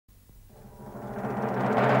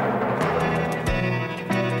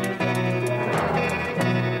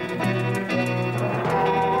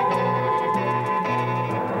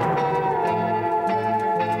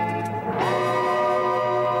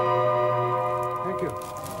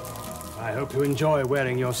hope you enjoy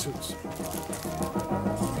wearing your suits.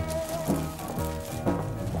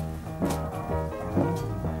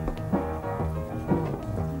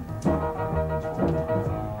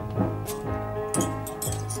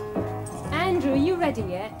 Andrew, are you ready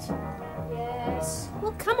yet? Yes.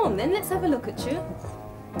 Well, come on then, let's have a look at you.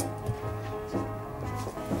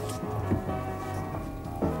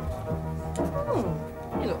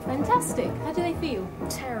 Oh, you look fantastic. How do they feel?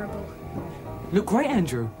 Terrible. Look great,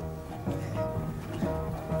 Andrew.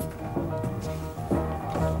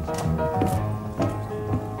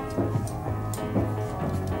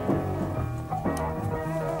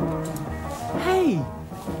 Hey!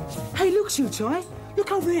 Hey, look, Hsui Tai.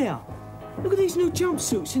 Look over here. Look at these new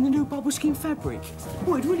jumpsuits in the new bubble skin fabric.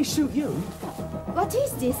 Well, it'd really suit you. What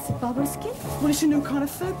is this, bubble skin? Well, it's a new kind of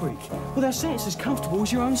fabric. Well, they're saying it's as comfortable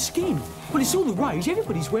as your own skin. Well, it's all the rage.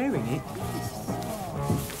 Everybody's wearing it.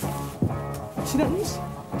 See that, Liz?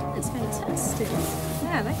 That's fantastic.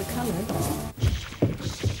 Yeah, I like the colour.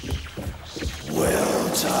 Well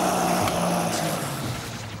done.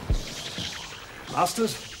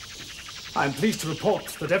 Masters, I'm pleased to report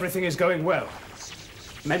that everything is going well.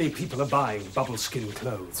 Many people are buying bubble skin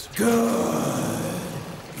clothes. Good.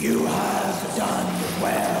 You have done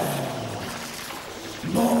well.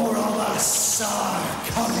 More of us are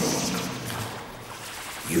coming.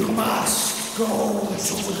 You must go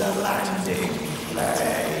to the landing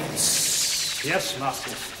place. Yes,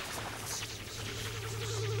 masters.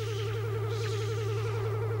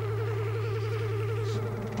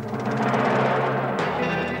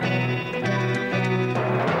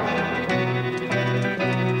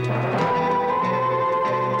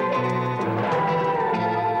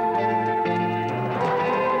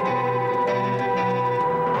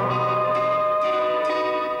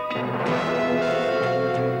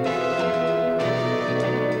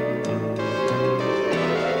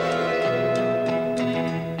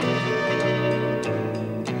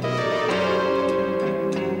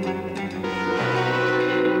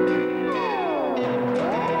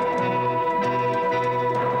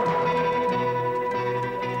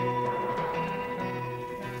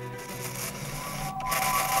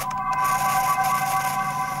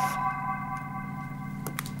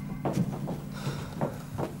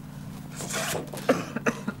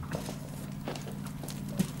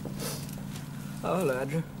 Oh, hello,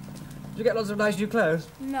 Andrew. Did you get lots of nice new clothes?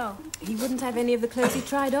 No. He wouldn't have any of the clothes he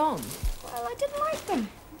tried on. Well, I didn't like them.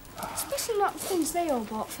 Especially not the things they all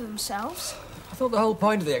bought for themselves. I thought the whole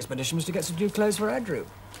point of the expedition was to get some new clothes for Andrew.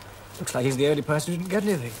 Looks like he's the only person who didn't get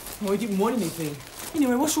anything. Well, he didn't want anything.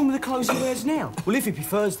 Anyway, what's wrong with the clothes he wears now? Well, if he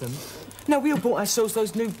prefers them. No, we all bought ourselves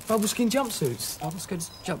those new bubble skin jumpsuits. Bubble skin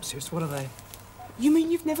jumpsuits? What are they? You mean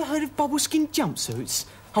you've never heard of bubble skin jumpsuits?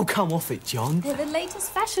 Oh, come off it, John. They're the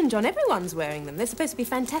latest fashion, John. Everyone's wearing them. They're supposed to be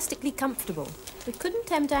fantastically comfortable. We couldn't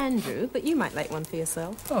tempt Andrew, but you might like one for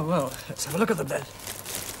yourself. Oh, well, let's have a look at them then.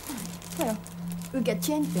 Well, we'll get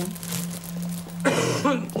changed then.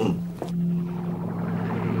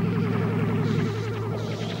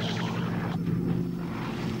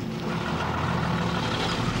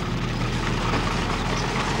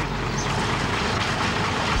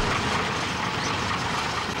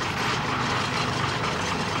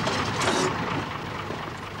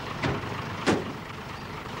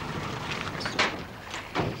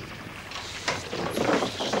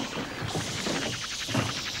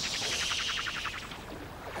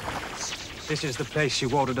 This is the place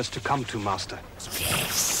you ordered us to come to, Master.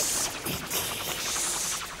 Yes, it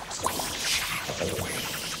is. We shall wait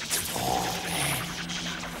for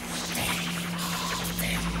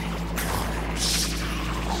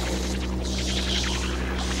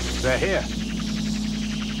them. They're here.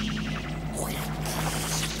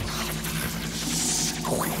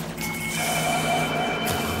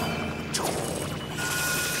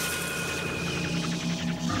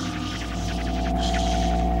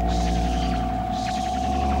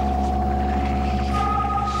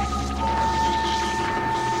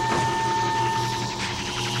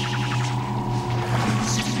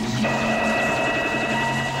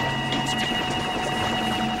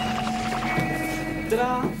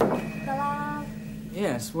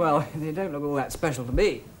 Yes, well, they don't look all that special to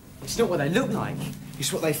me. It's not what they look like,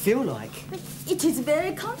 it's what they feel like. But it is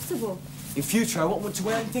very comfortable. In future, I won't want to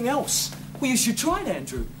wear anything else. Well, you should try it,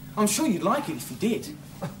 Andrew. I'm sure you'd like it if you did.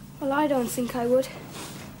 Well, I don't think I would.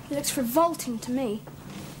 It looks revolting to me.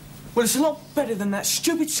 Well, it's a lot better than that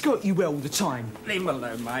stupid skirt you wear all the time. Leave him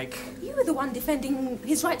alone, Mike. You were the one defending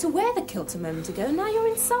his right to wear the kilt a moment ago. Now you're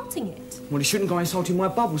insulting it. Well, he shouldn't go insulting my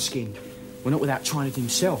bubble skin. Well, not without trying it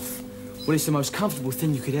himself. Well, it's the most comfortable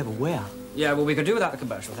thing you could ever wear. Yeah, well, we could do without the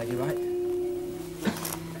commercial, thank you, right?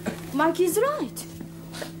 Mike is right.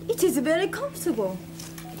 It is very comfortable.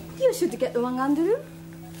 You should get the one, Andrew.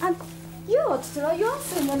 And you ought to try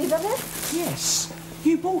yours, Elizabeth. Yes,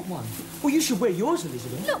 you bought one. Well, you should wear yours,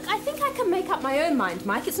 Elizabeth. Look, I think I can make up my own mind,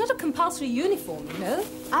 Mike. It's not a compulsory uniform, you know.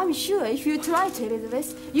 I'm sure if you try it,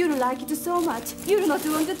 Elizabeth, you'll like it so much, you'll not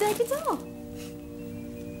want to take it off.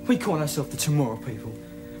 We call ourselves the Tomorrow People,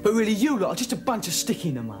 but really you lot are just a bunch of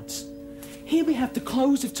stick-in-the-muds. Here we have the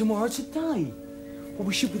clothes of tomorrow today. Well,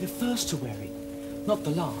 we should be the first to wear it, not the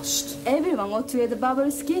last. Everyone ought to wear the bubble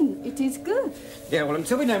skin. It is good. Yeah, well,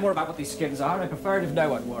 until we know more about what these skins are, I prefer it if no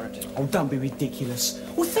one wore it. Oh, don't be ridiculous.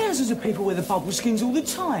 Well, thousands of people wear the bubble skins all the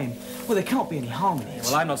time. Well, there can't be any harm in it.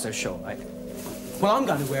 Well, I'm not so sure, mate. Well, I'm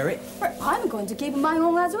going to wear it. But I'm going to keep mine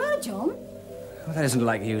on as well, John. Well, that isn't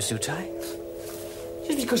like you, Hsui Tai.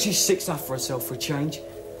 Just because she's sick's up for herself for a change.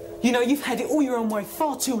 You know, you've had it all your own way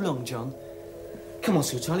far too long, John. Come on,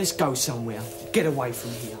 Hsui Tai, let's go somewhere. Get away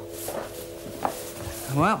from here.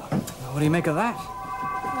 Well, what do you make of that?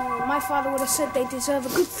 Oh, my father would have said they deserve a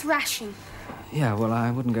good thrashing. Yeah, well,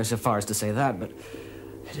 I wouldn't go so far as to say that, but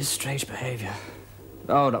it is strange behaviour.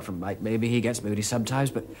 Oh, not from Mike, maybe. He gets moody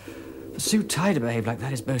sometimes, but for Hsui Tai to behave like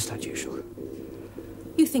that is most unusual.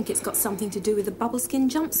 You think it's got something to do with the bubble skin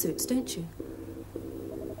jumpsuits, don't you?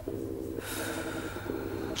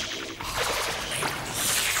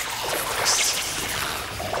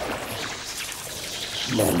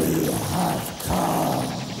 Many have come.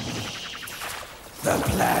 The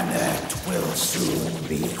planet will soon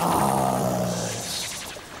be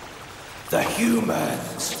ours. The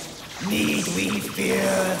humans, need we fear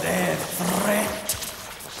their threat?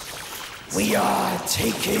 We are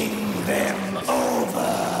taking them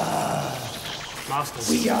over. Masters.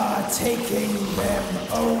 We are taking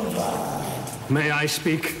them over. May I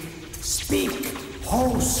speak? Speak,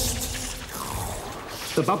 host.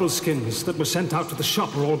 The bubble skins that were sent out to the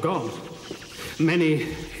shop are all gone. Many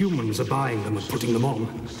humans are buying them and putting them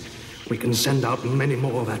on. We can send out many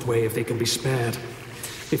more that way if they can be spared.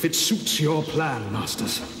 If it suits your plan,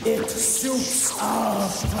 Masters. It suits our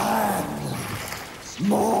plan.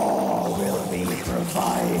 More will be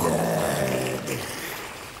provided.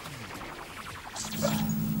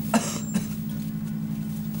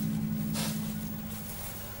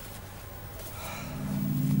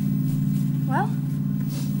 Well,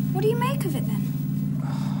 what do you make of it then?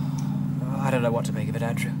 I don't know what to make of it,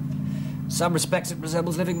 Andrew. In some respects it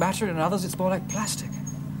resembles living matter, in others it's more like plastic.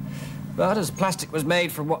 But as plastic was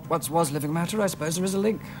made from what once was living matter, I suppose there is a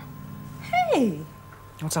link. Hey!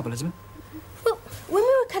 What's up, Elizabeth? Well, when we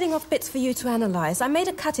were cutting off bits for you to analyse, I made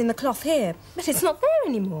a cut in the cloth here, but it's not there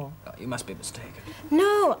anymore. Oh, you must be mistaken.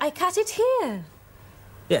 No, I cut it here.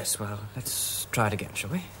 Yes, well, let's try it again, shall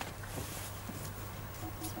we?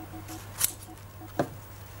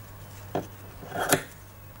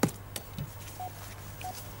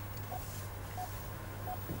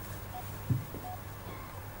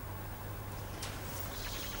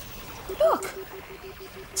 Look,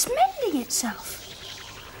 it's mending itself.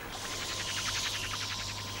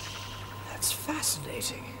 That's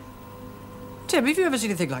fascinating. Tim, have you ever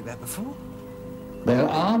seen anything like that before? There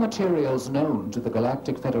are materials known to the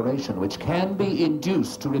Galactic Federation which can be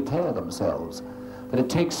induced to repair themselves, but it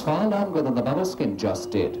takes far longer than the bubble skin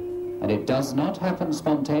just did, and it does not happen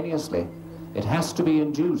spontaneously. It has to be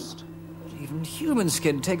induced. Even human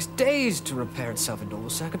skin takes days to repair itself in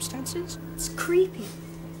normal circumstances. It's creepy.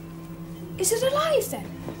 Is it alive then?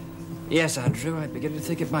 Yes, Andrew, I begin to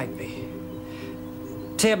think it might be.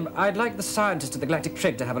 Tim, I'd like the scientists at the Galactic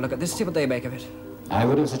Trig to have a look at this, see what they make of it. I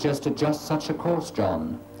would have suggested just such a course,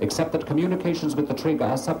 John, except that communications with the Trig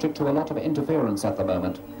are subject to a lot of interference at the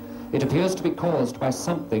moment. It appears to be caused by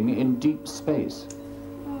something in deep space.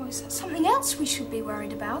 Oh, is that something else we should be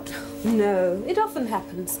worried about? No, it often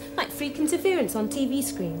happens. Like freak interference on TV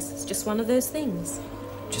screens. It's just one of those things.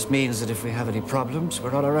 Just means that if we have any problems,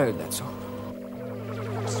 we're on our own, that's all.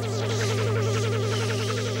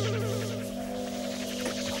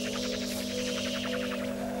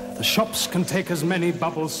 The shops can take as many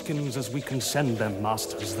bubble skins as we can send them,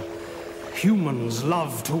 Masters. The humans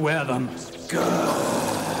love to wear them. Good.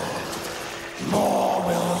 More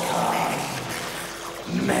will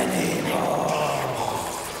come. Many more.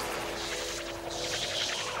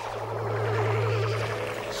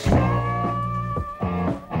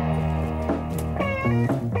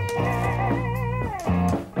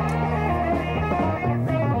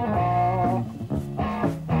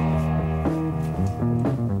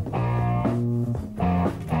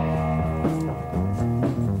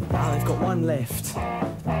 Now they've got one left. They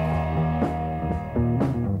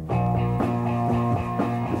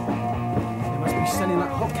must be selling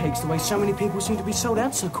like hotcakes thanks to the way so many people seem to be sold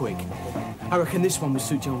out so quick. I reckon this one will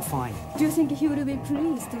suit John fine. Do you think he will be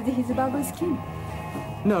pleased with his bubble skin?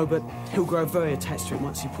 No, but he'll grow very attached to it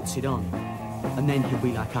once he puts it on. And then he'll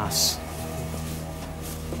be like us.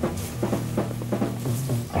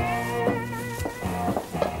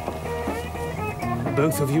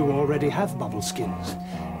 Both of you already have bubble skins.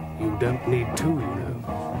 You don't need two, you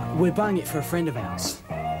know. We're buying it for a friend of ours.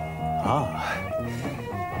 Ah.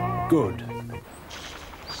 Good.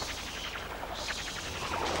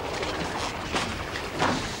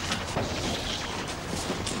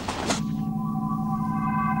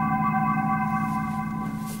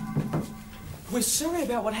 We're sorry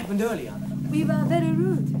about what happened earlier. We were very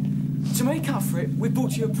rude. To make up for it, we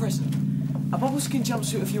bought you a present. A bubble-skin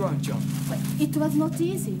jumpsuit of your own, John. But it was not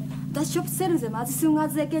easy. The shop sells them as soon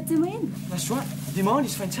as they get them in. That's right. Demand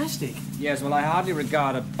is fantastic. Yes, well, I hardly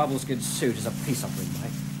regard a bubble-skin suit as a peace offering,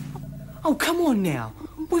 mate. Oh, come on now.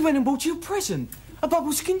 We went and bought you a present. A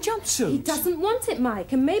bubble-skin jumpsuit. He doesn't want it,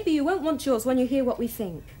 Mike, and maybe you won't want yours when you hear what we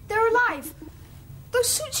think. They're alive. Those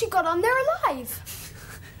suits you got on, they're alive.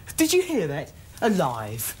 Did you hear that?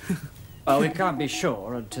 Alive. Well, we can't be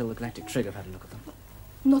sure until the Galactic Trig have had a look at them.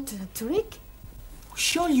 Not a trick.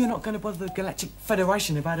 Surely you're not going to bother the Galactic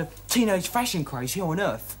Federation about a teenage fashion craze here on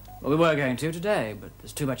Earth? Well, we were going to today, but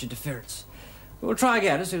there's too much interference. We'll try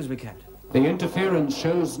again as soon as we can. The interference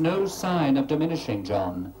shows no sign of diminishing,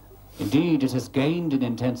 John. Indeed, it has gained in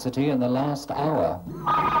intensity in the last hour.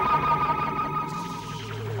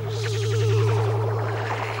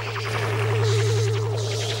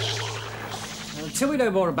 Until we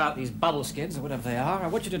know more about these bubble skins, or whatever they are, I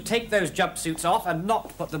want you to take those jumpsuits off and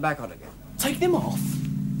not put them back on again. Take them off?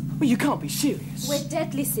 Well, you can't be serious. We're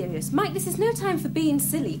deadly serious. Mike, this is no time for being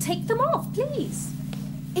silly. Take them off, please.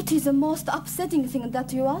 It is the most upsetting thing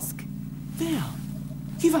that you ask. There.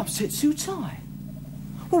 You've upset Hsui Tai.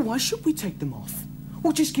 Well, why should we take them off?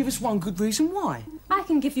 Or just give us one good reason why. I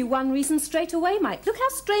can give you one reason straight away, Mike. Look how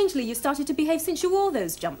strangely you started to behave since you wore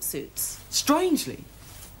those jumpsuits. Strangely?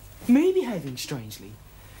 Me behaving strangely?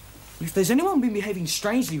 Well, if there's anyone been behaving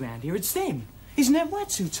strangely round here, it's them. Isn't that right,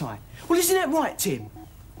 Hsui Tai? Well, isn't that right, Tim?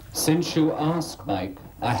 Since you ask, Mike,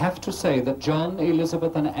 I have to say that John,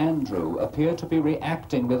 Elizabeth and Andrew appear to be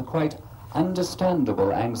reacting with quite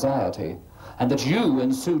understandable anxiety, and that you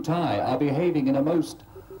and Hsui Tai are behaving in a most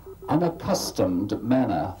unaccustomed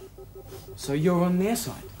manner. So you're on their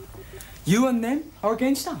side? You and them are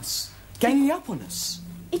against us, ganging up on us?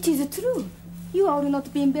 It is true. You are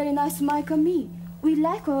not being very nice to Mike and me. We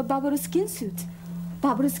like our bubble skin suit.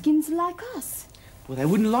 Bubble skins like us. Well, they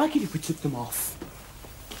wouldn't like it if we took them off.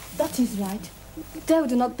 That is right. They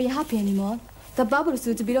would not be happy anymore. The bubble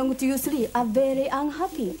suits belong to you three are very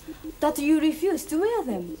unhappy that you refuse to wear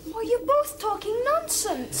them. Oh, you're both talking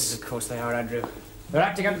nonsense. Of course they are, Andrew. They're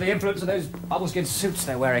acting under the influence of those bubble-skin suits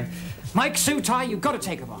they're wearing. Mike, Hsui Tai, you've got to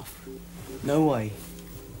take them off. No way.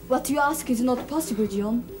 What you ask is not possible,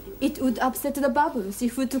 John. It would upset the bubbles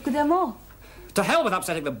if we took them off. To hell with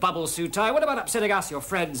upsetting the bubble, Hsui Tai. What about upsetting us, your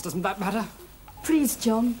friends? Doesn't that matter? Please,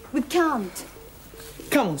 John, we can't.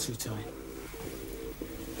 Come on, Hsui Tai.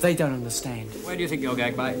 They don't understand. Where do you think you're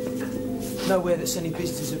going, Mike? Nowhere that's any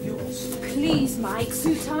business of yours. Please, Mike,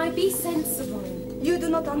 Hsui Tai, be sensible. You do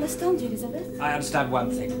not understand, Elizabeth. I understand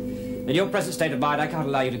one thing. In your present state of mind, I can't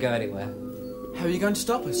allow you to go anywhere. How are you going to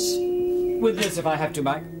stop us? With this, if I have to,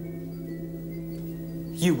 Mike.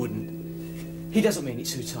 You wouldn't. He doesn't mean it,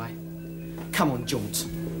 Hsui Tai. Come on, jaunt.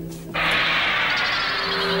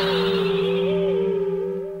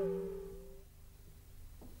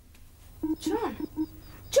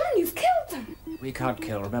 John, you've killed them. We can't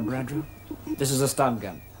kill, remember, Andrew? This is a stun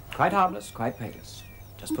gun. Quite harmless, quite painless.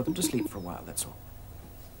 Just put them to sleep for a while, that's all.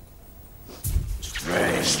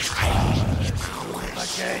 Strange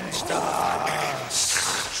against us.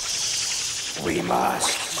 We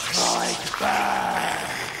must strike back.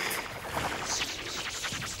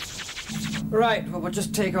 Right, well, we'll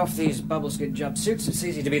just take off these bubble-skin jumpsuits. It's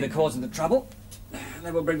easy to be the cause of the trouble. And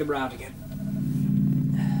then we'll bring them round again.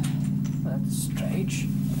 That's strange.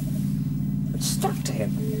 It's stuck to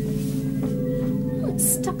him. Oh,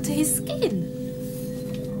 it's stuck to his skin.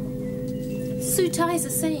 Hsui Tai's the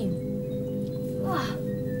same. Ah,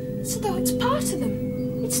 so though it's part of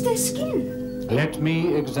them. It's their skin. Let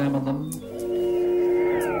me examine them.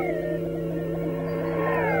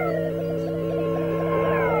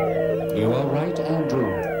 You are right,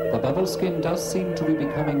 Andrew. The bubble skin does seem to be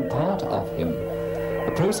becoming part of him.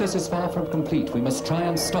 The process is far from complete. We must try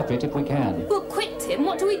and stop it if we can. Well, quick, Tim,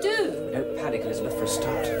 what do we do? Don't panic, Elizabeth, for a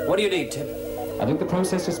start. What do you need, Tim? I think the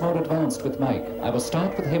process is more advanced with Mike. I will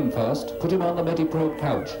start with him first. Put him on the Mediprobe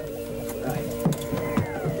couch. Right.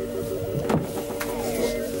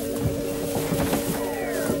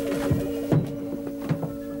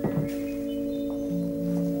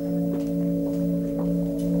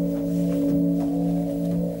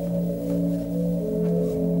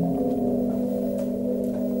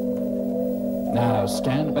 Now,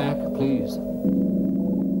 stand back, please.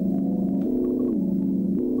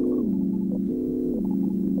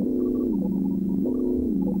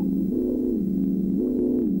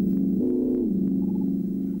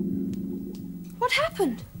 What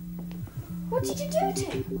happened? What did you do,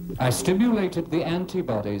 Tim? I stimulated the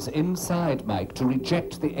antibodies inside Mike to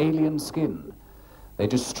reject the alien skin. They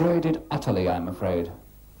destroyed it utterly, I'm afraid.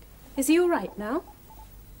 Is he all right now?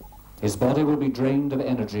 His body will be drained of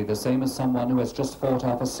energy, the same as someone who has just fought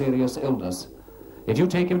off a serious illness. If you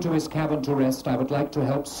take him to his cabin to rest, I would like to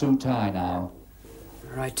help Hsui Tai now.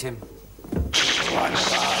 Right, Tim. One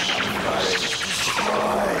of our numbers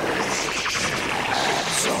destroyed.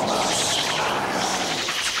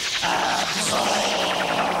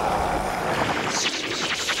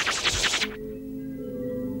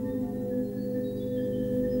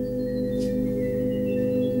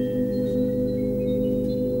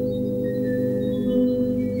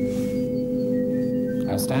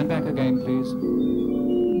 Now stand back again, please.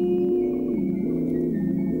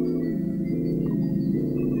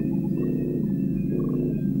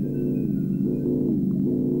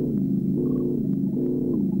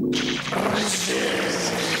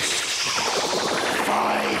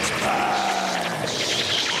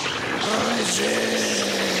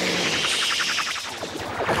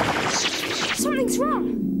 Something's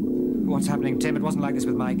wrong. What's happening, Tim? It wasn't like this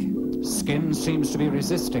with Mike. Skin seems to be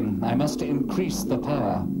resisting. I must increase the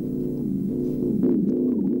power.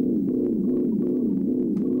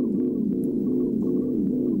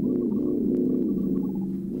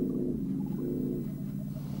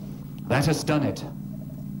 That has done it.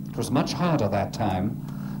 It was much harder that time,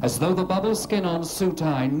 as though the bubble skin on Hsui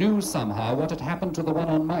Tai knew somehow what had happened to the one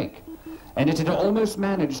on Mike, and it had almost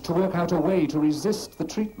managed to work out a way to resist the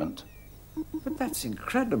treatment. But that's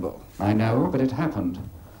incredible. I know, but it happened.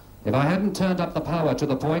 If I hadn't turned up the power to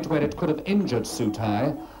the point where it could have injured Hsui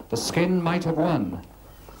Tai, the skin might have won.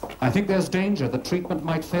 I think there's danger the treatment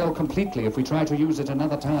might fail completely if we try to use it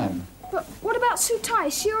another time. But what about Hsui Tai?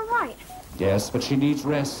 Is she all right? Yes, but she needs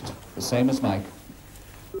rest, the same as Mike.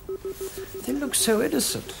 They look so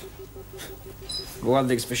innocent. One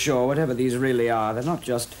thing's for sure, whatever these really are, they're not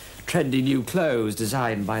just trendy new clothes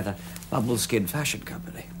designed by the Bubble Skin Fashion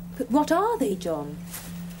Company. But what are they, John?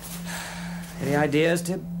 Any ideas,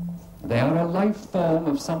 Tim? They are a life form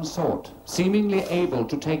of some sort, seemingly able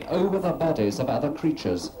to take over the bodies of other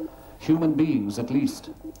creatures, human beings at least.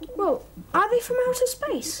 Well, are they from outer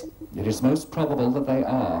space? It is most probable that they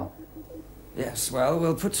are. Yes, well,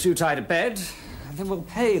 we'll put Hsui Tai to bed, and then we'll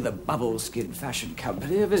pay the Bubble Skin Fashion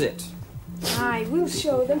Company a visit. Aye, we'll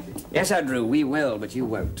show them. Yes, Andrew, we will, but you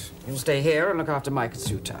won't. You'll stay here and look after Mike and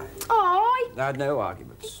Hsui Tai. Aye. No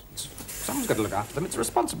arguments. Someone's got to look after them. It's a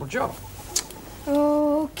responsible job.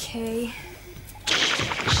 Okay.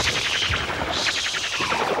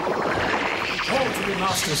 Hold to me,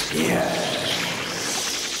 masters. Yes.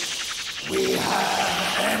 We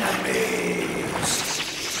have enemies.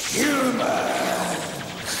 Humans.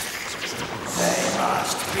 They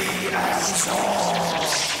must be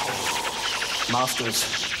absorbed. Masters,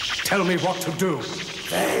 tell me what to do.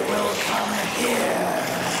 They will come here.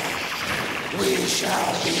 We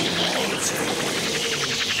shall be waiting.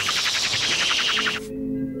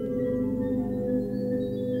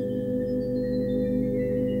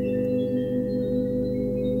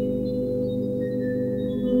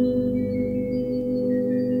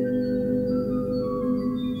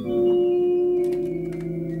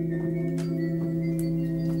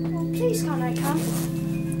 Please, can't I come?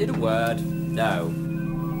 In a word, no.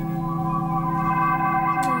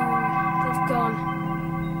 They've gone.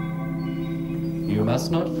 You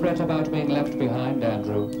must not fret about being left behind,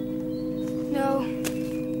 Andrew. No,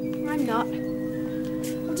 I'm not.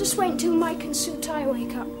 I'll just wait until Mike and Hsui Tai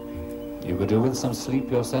wake up. You could do with some sleep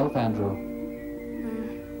yourself, Andrew.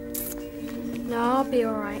 No, I'll be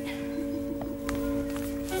all right.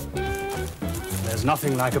 There's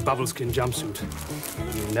nothing like a bubble skin jumpsuit.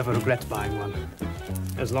 You'll never regret buying one,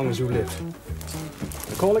 as long as you live.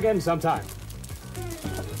 Call again sometime.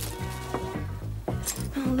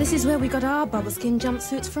 Oh, this is where we got our bubble skin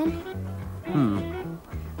jumpsuits from.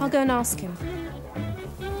 I'll go and ask him.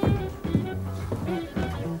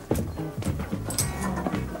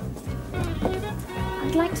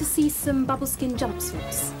 I'd like to see some bubble skin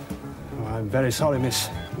jumpsuits. Oh, I'm very sorry, miss.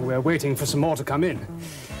 We're waiting for some more to come in.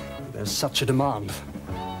 There's such a demand.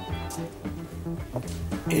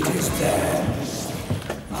 It is them,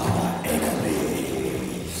 our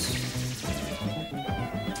enemies.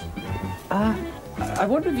 I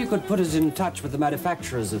wonder if you could put us in touch with the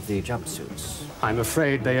manufacturers of the jumpsuits. I'm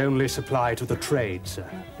afraid they only supply to the trade, sir.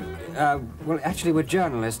 Well, actually, we're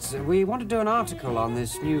journalists. We want to do an article on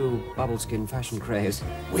this new bubble skin fashion craze.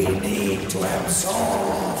 We need to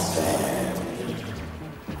absorb them.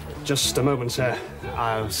 Just a moment, sir.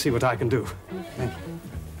 I'll see what I can do. Thank you.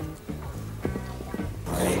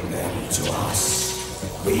 Bring them to us.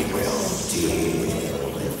 We will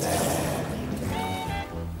deal with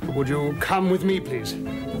them. Would you come with me, please?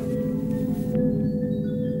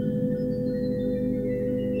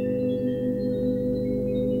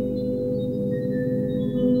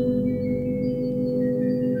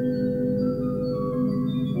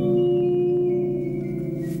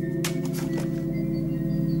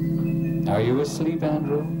 Are you asleep,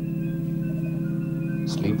 Andrew?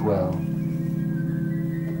 Sleep well.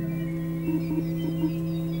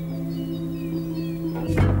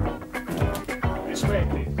 This way,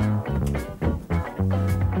 please.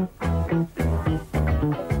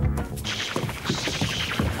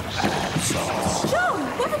 John,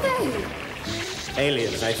 what are they?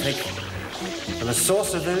 Aliens, I think. And the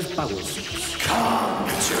source of those bubbles. Come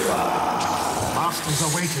to us. Masters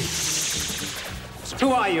are waiting.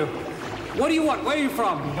 Who are you? What do you want? Where are you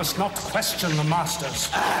from? You must not question the masters.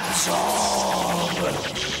 Absorb.